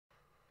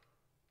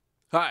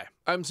Hi,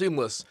 I'm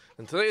Seamless,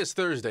 and today is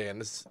Thursday,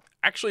 and this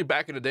actually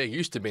back in the day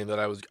used to mean that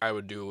I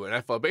would do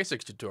an FL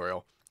Basics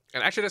tutorial.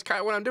 And actually that's kind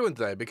of what I'm doing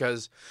today,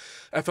 because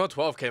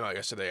FL12 came out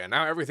yesterday, and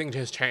now everything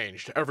has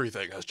changed.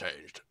 Everything has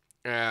changed.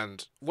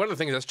 And one of the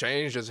things that's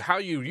changed is how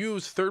you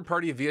use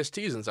third-party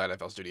VSTs inside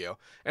FL Studio,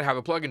 and how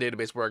the plugin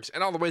database works,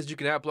 and all the ways you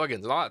can add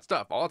plugins, and all that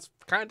stuff. All that's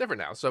kind of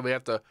different now, so we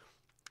have to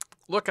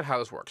look at how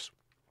this works.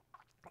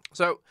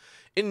 So,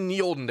 in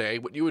the olden day,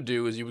 what you would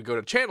do is you would go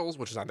to channels,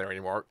 which is not there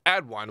anymore,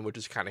 add one, which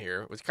is kind of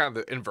here. It's kind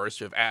of the inverse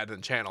of add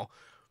and channel.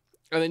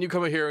 And then you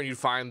come in here and you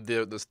find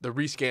the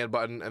rescan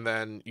button, and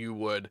then you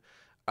would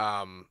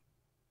find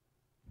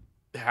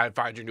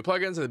your new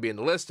plugins, and it'd be in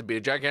the list, it'd be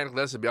a gigantic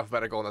list, it'd be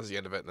alphabetical, and that's the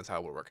end of it, and that's how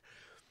it would work.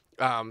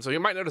 So you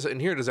might notice that in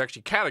here there's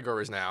actually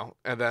categories now,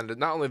 and then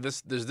not only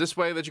there's this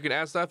way that you can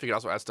add stuff, you can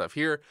also add stuff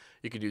here.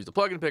 You could use the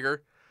plugin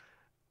picker,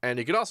 and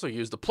you could also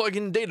use the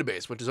plugin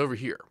database, which is over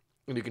here.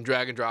 And you can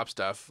drag and drop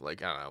stuff,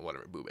 like, I don't know,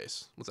 whatever,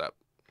 Boobase. What's up?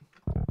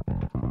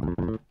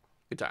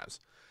 Good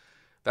times.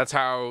 That's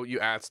how you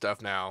add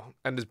stuff now.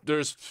 And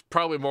there's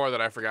probably more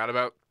that I forgot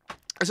about.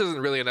 This isn't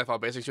really an FL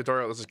Basics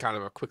tutorial. This is kind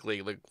of a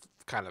quickly, like,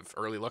 kind of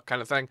early look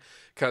kind of thing.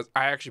 Because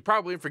I actually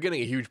probably am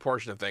forgetting a huge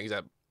portion of things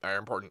that are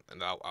important.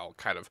 And I'll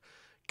kind of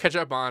catch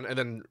up on, and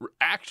then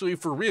actually,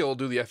 for real,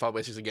 do the FL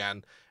Basics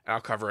again. And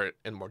I'll cover it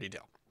in more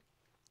detail.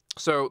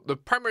 So the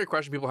primary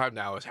question people have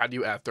now is, how do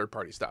you add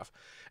third-party stuff?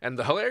 And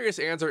the hilarious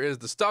answer is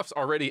the stuff's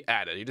already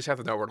added. You just have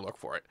to know where to look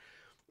for it.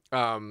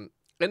 In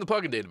the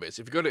plugin database, if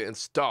you go to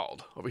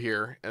installed over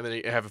here, and then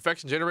you have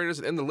effects and generators,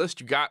 and in the list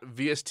you got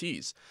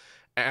VSTs.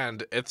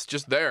 And it's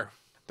just there.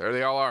 There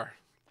they all are.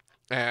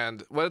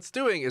 And what it's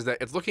doing is that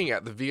it's looking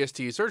at the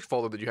VST search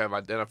folder that you have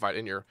identified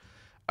in your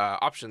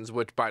options,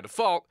 which by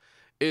default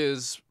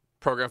is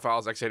program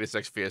files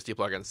x86 VST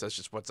plugins. That's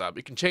just what's up.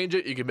 You can change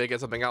it. You can make it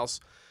something else.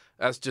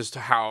 That's just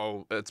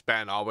how it's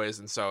been always,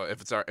 and so if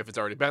it's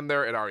already been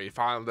there, it already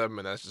found them,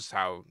 and that's just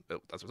how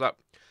that's what's up.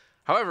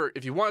 However,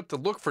 if you want to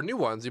look for new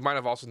ones, you might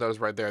have also noticed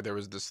right there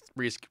was this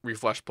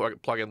refresh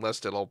plugin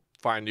list. It'll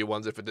find new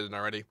ones if it didn't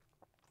already,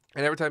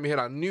 and every time you hit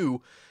on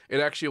new,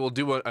 it actually will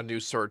do a new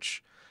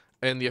search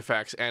in the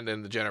effects and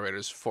in the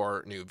generators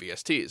for new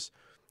VSTs.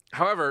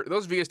 However,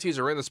 those VSTs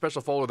are in the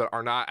special folder that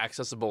are not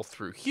accessible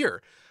through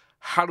here.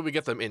 How do we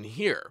get them in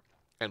here?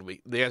 And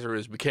the answer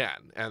is we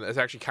can, and it's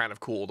actually kind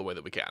of cool the way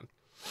that we can.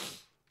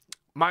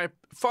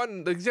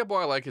 The example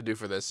I like to do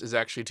for this is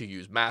actually to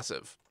use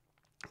Massive,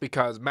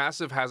 because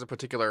Massive has a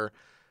particular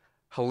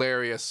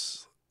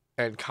hilarious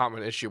and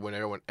common issue when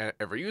everyone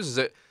ever uses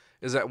it,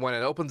 is that when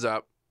it opens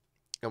up,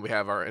 and we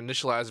have our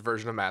initialized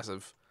version of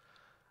Massive,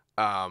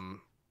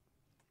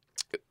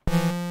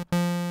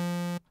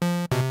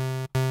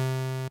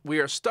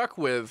 we are stuck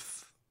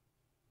with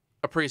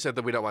a preset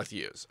that we don't like to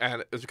use,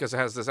 and it's because it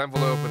has this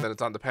envelope, and then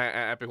it's on the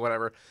app and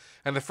whatever.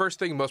 And the first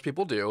thing most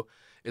people do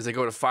is they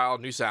go to File,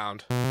 New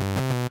Sound,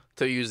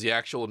 to use the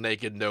actual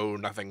naked, no,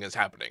 nothing is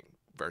happening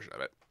version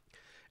of it.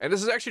 And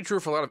this is actually true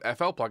for a lot of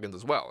FL plugins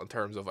as well, in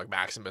terms of like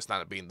Maximus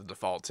not being the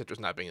default, Citrus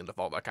not being the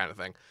default, that kind of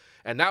thing.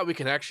 And now we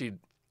can actually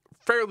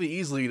fairly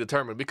easily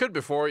determine. We could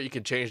before, you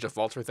could change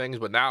defaults for things,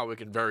 but now we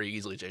can very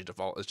easily change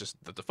default. It's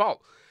just the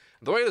default.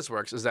 The way this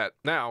works is that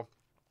now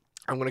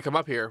I'm going to come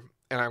up here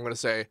and I'm going to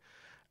say,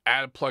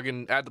 add the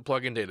plugin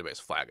database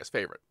flag as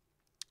favorite.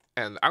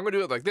 And I'm going to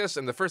do it like this,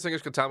 and the first thing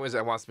it's going to tell me is that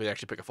it wants me to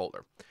actually pick a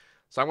folder.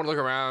 So I'm going to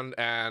look around,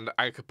 and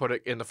I could put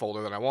it in the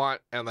folder that I want,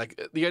 and like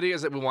the idea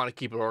is that we want to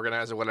keep it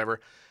organized or whatever,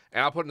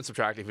 and I'll put it in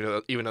subtract even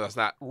though that's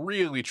not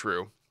really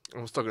true.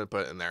 I'm still going to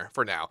put it in there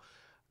for now.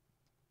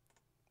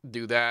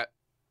 Do that.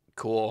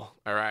 Cool.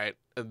 All right.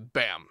 And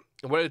bam.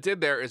 And what it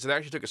did there is it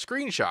actually took a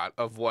screenshot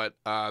of what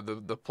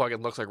the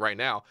plugin looks like right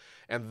now,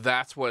 and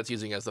that's what it's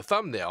using as the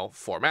thumbnail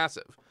for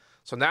Massive.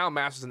 So now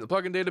Massive's in the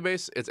plugin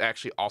database. It's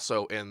actually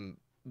also in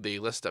the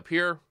list up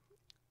here.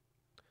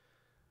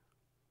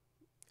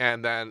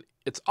 And then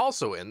it's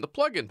also in the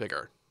plugin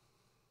picker.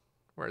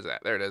 Where is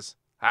that? There it is.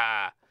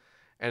 Ah.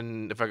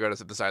 And if I go to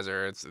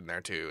synthesizer, it's in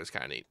there too. It's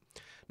kind of neat.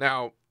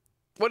 Now,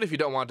 what if you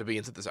don't want it to be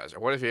in synthesizer?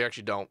 What if you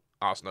actually don't?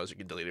 Also knows you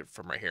can delete it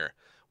from right here.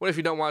 What if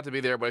you don't want it to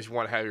be there, but if you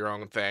want to have your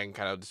own thing,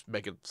 kind of just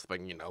make it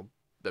something, you know,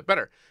 a bit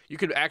better? You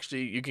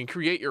can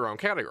create your own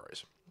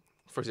categories.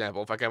 For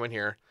example, if I come in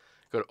here,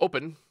 go to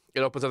open, it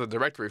opens up the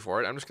directory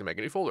for it. I'm just going to make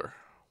a new folder.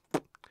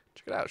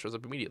 Check it out. It shows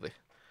up immediately.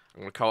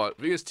 I'm going to call it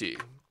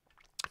VST,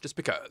 just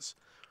because.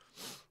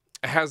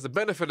 It has the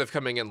benefit of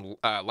coming in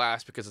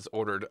last because it's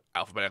ordered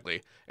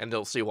alphabetically, and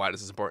you'll see why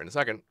this is important in a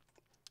second.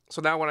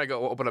 So now when I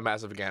go open a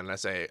Massive again, and I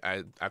say,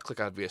 I click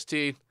on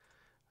VST,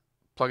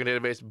 plugin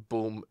database,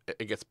 boom,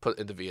 it gets put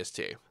into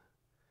VST.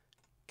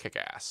 Kick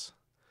ass.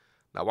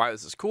 Now why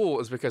this is cool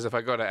is because if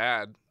I go to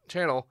add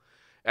channel,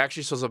 it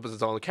actually shows up as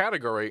its own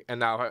category, and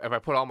now if I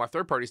put all my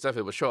third-party stuff,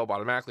 it will show up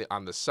automatically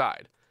on this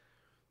side.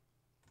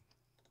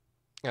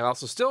 And it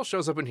also still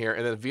shows up in here,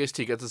 and then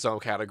VST gets its own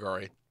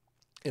category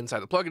inside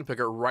the plugin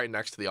picker right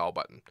next to the all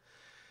button.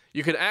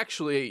 you can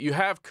actually, you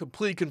have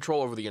complete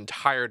control over the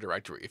entire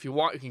directory. If you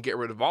want, you can get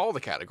rid of all the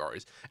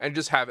categories and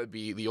just have it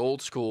be the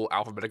old school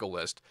alphabetical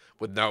list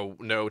with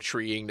no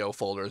treeing, no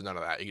folders, none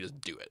of that. You can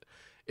just do it.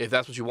 If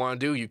that's what you want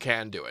to do, you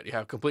can do it. You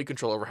have complete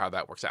control over how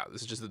that works out.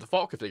 This is just the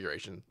default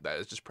configuration that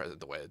is just present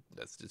the way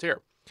that's just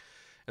here.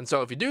 And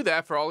so if you do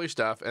that for all your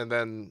stuff, and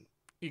then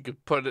you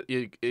could put it,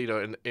 you know,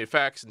 in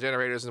effects and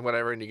generators and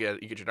whatever, and you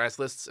get your nice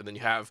lists, and then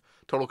you have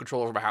total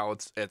control over how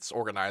it's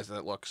organized and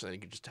it looks, and you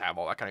can just have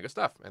all that kind of good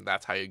stuff. And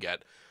that's how you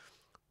get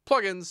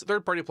plugins,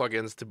 third-party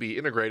plugins, to be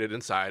integrated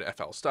inside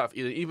FL stuff.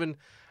 It even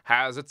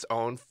has its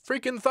own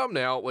freaking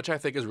thumbnail, which I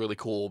think is really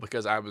cool,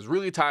 because I was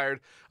really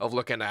tired of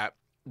looking at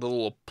the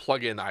little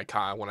plugin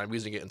icon when I'm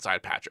using it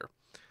inside Patcher.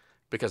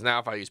 Because now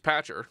if I use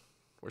Patcher,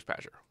 where's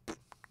Patcher?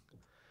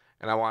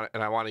 And I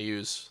want to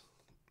use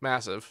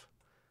Massive,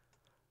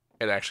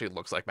 it actually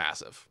looks like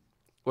Massive,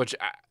 which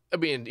I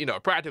mean, you know,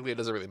 practically it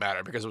doesn't really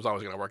matter because it was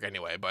always going to work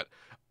anyway. But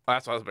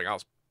that's what I was thinking.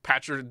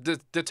 Patcher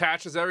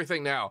detaches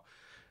everything now.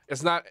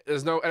 It's not,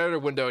 there's no editor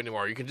window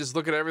anymore. You can just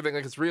look at everything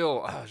like it's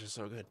real. Oh, it's just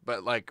so good.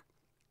 But like,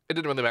 it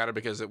didn't really matter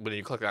because when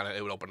you click on it,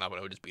 it would open up and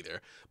it would just be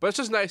there. But it's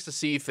just nice to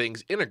see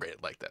things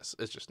integrated like this.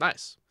 It's just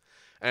nice.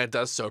 And it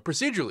does so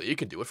procedurally. You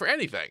can do it for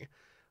anything.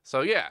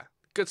 So yeah,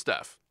 good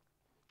stuff.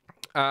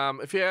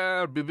 If you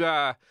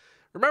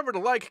remember to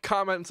like,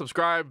 comment, and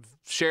subscribe,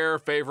 share,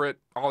 favorite,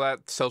 all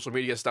that social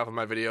media stuff on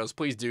my videos.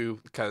 Please do,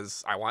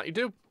 because I want you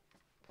to.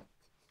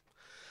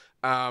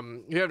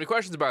 If you have any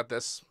questions about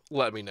this,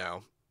 let me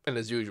know. And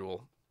as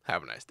usual,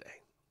 have a nice day.